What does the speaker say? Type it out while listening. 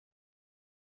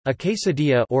A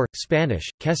quesadilla or, Spanish,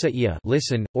 quesadilla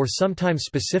listen, or sometimes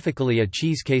specifically a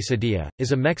cheese quesadilla,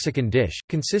 is a Mexican dish,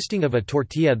 consisting of a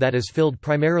tortilla that is filled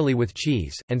primarily with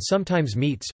cheese, and sometimes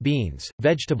meats, beans,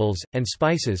 vegetables, and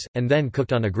spices, and then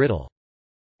cooked on a griddle.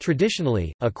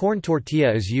 Traditionally, a corn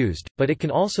tortilla is used, but it can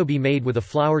also be made with a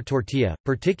flour tortilla,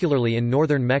 particularly in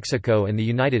northern Mexico and the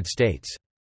United States.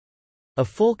 A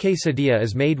full quesadilla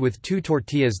is made with two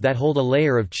tortillas that hold a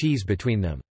layer of cheese between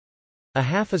them. A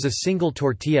half is a single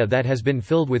tortilla that has been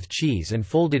filled with cheese and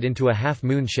folded into a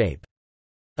half-moon shape.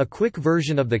 A quick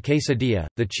version of the quesadilla,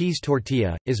 the cheese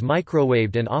tortilla, is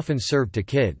microwaved and often served to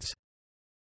kids.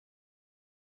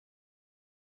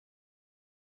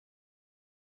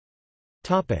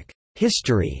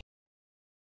 History.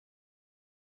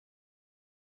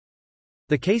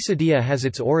 The quesadilla has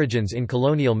its origins in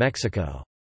colonial Mexico.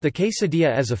 The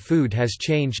quesadilla as a food has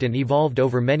changed and evolved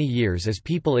over many years as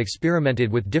people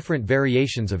experimented with different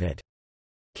variations of it.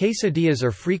 Quesadillas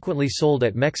are frequently sold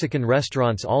at Mexican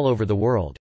restaurants all over the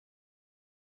world.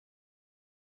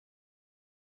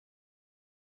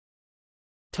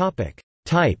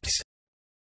 Types.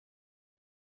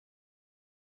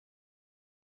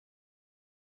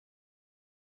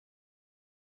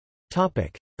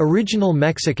 Original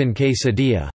Mexican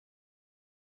quesadilla.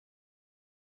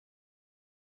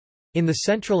 In the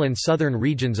central and southern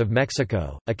regions of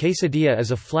Mexico, a quesadilla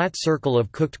is a flat circle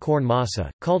of cooked corn masa,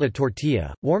 called a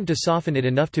tortilla, warmed to soften it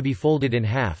enough to be folded in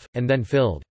half, and then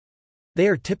filled. They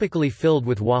are typically filled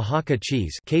with Oaxaca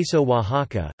cheese, queso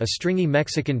Oaxaca, a stringy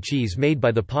Mexican cheese made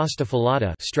by the pasta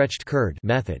filata stretched curd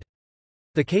method.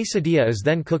 The quesadilla is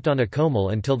then cooked on a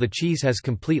comal until the cheese has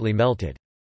completely melted.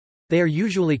 They are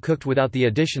usually cooked without the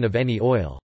addition of any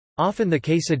oil. Often the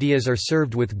quesadillas are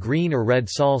served with green or red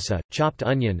salsa, chopped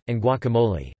onion, and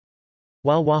guacamole.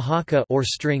 While Oaxaca or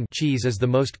string cheese is the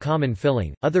most common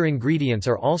filling, other ingredients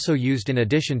are also used in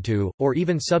addition to, or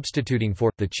even substituting for,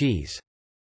 the cheese.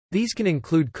 These can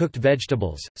include cooked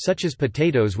vegetables, such as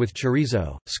potatoes with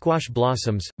chorizo, squash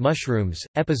blossoms, mushrooms,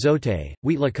 epazote,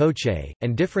 huitlacoche,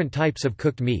 and different types of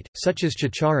cooked meat, such as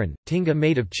chicharrón, tinga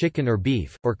made of chicken or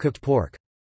beef, or cooked pork.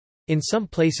 In some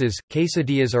places,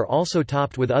 quesadillas are also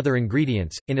topped with other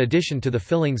ingredients, in addition to the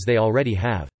fillings they already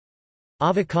have.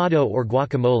 Avocado or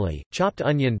guacamole, chopped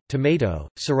onion, tomato,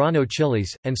 serrano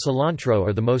chilies, and cilantro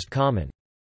are the most common.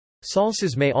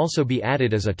 Salsas may also be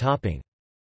added as a topping.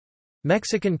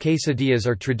 Mexican quesadillas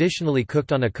are traditionally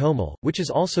cooked on a comal, which is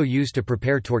also used to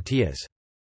prepare tortillas.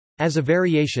 As a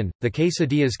variation, the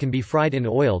quesadillas can be fried in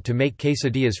oil to make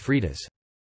quesadillas fritas.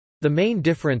 The main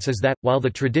difference is that, while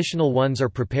the traditional ones are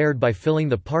prepared by filling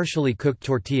the partially cooked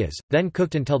tortillas, then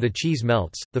cooked until the cheese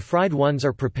melts, the fried ones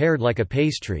are prepared like a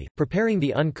pastry, preparing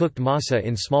the uncooked masa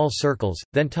in small circles,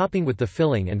 then topping with the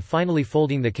filling and finally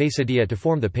folding the quesadilla to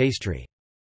form the pastry.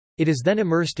 It is then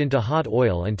immersed into hot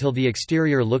oil until the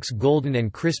exterior looks golden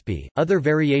and crispy. Other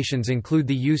variations include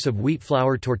the use of wheat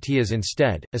flour tortillas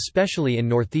instead, especially in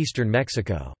northeastern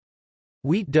Mexico.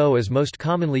 Wheat dough is most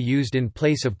commonly used in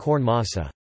place of corn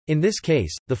masa. In this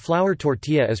case, the flour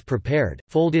tortilla is prepared,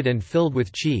 folded and filled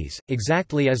with cheese,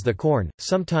 exactly as the corn.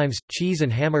 Sometimes, cheese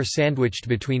and ham are sandwiched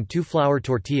between two flour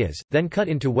tortillas, then cut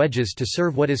into wedges to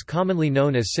serve what is commonly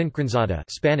known as sincronizada,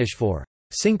 Spanish for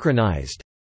synchronized,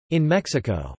 in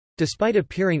Mexico. Despite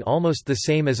appearing almost the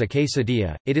same as a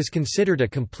quesadilla, it is considered a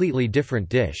completely different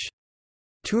dish.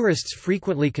 Tourists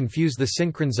frequently confuse the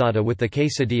sincronizada with the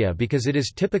quesadilla because it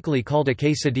is typically called a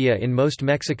quesadilla in most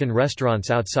Mexican restaurants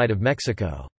outside of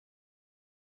Mexico.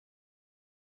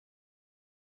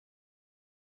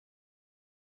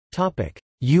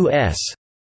 U.S.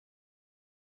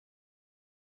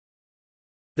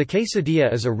 The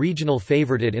quesadilla is a regional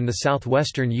favorite in the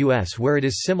southwestern U.S. where it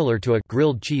is similar to a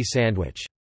grilled cheese sandwich.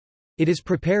 It is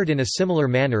prepared in a similar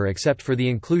manner except for the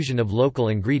inclusion of local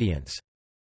ingredients.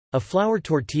 A flour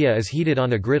tortilla is heated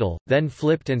on a griddle, then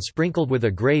flipped and sprinkled with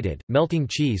a grated, melting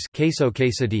cheese queso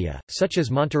quesadilla, such as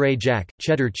Monterey Jack,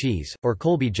 cheddar cheese, or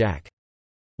Colby Jack.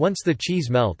 Once the cheese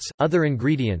melts, other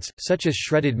ingredients, such as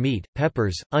shredded meat,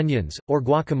 peppers, onions, or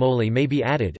guacamole may be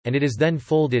added, and it is then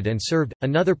folded and served.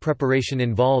 Another preparation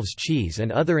involves cheese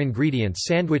and other ingredients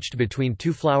sandwiched between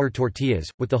two flour tortillas,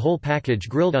 with the whole package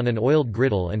grilled on an oiled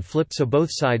griddle and flipped so both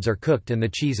sides are cooked and the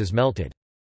cheese is melted.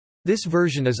 This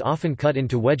version is often cut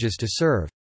into wedges to serve.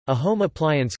 A home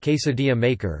appliance quesadilla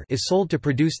maker is sold to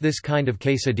produce this kind of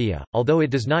quesadilla, although it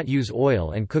does not use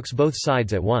oil and cooks both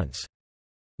sides at once.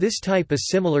 This type is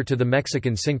similar to the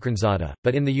Mexican sincronizada,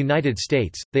 but in the United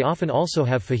States, they often also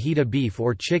have fajita beef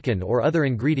or chicken or other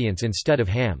ingredients instead of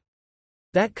ham.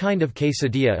 That kind of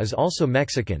quesadilla is also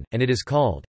Mexican, and it is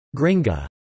called gringa.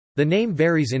 The name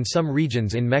varies in some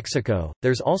regions in Mexico.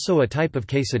 There's also a type of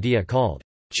quesadilla called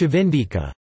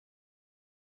chivindica.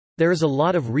 There is a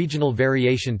lot of regional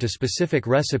variation to specific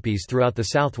recipes throughout the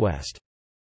Southwest.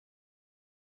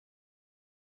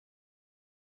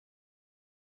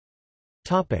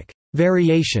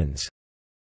 Variations.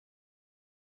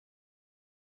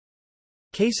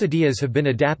 Quesadillas have been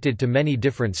adapted to many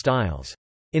different styles.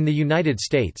 In the United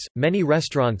States, many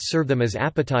restaurants serve them as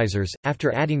appetizers,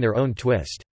 after adding their own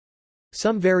twist.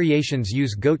 Some variations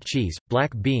use goat cheese,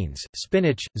 black beans,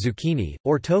 spinach, zucchini,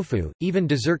 or tofu. Even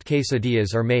dessert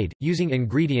quesadillas are made, using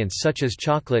ingredients such as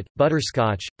chocolate,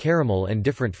 butterscotch, caramel and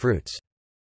different fruits.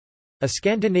 A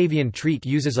Scandinavian treat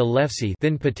uses a lefse,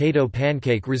 thin potato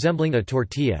pancake resembling a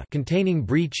tortilla, containing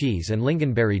brie cheese and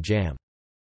lingonberry jam.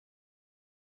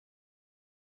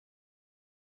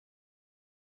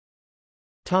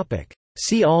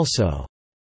 See also: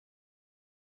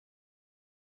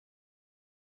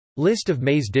 List of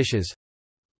maize dishes,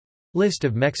 List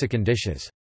of Mexican dishes.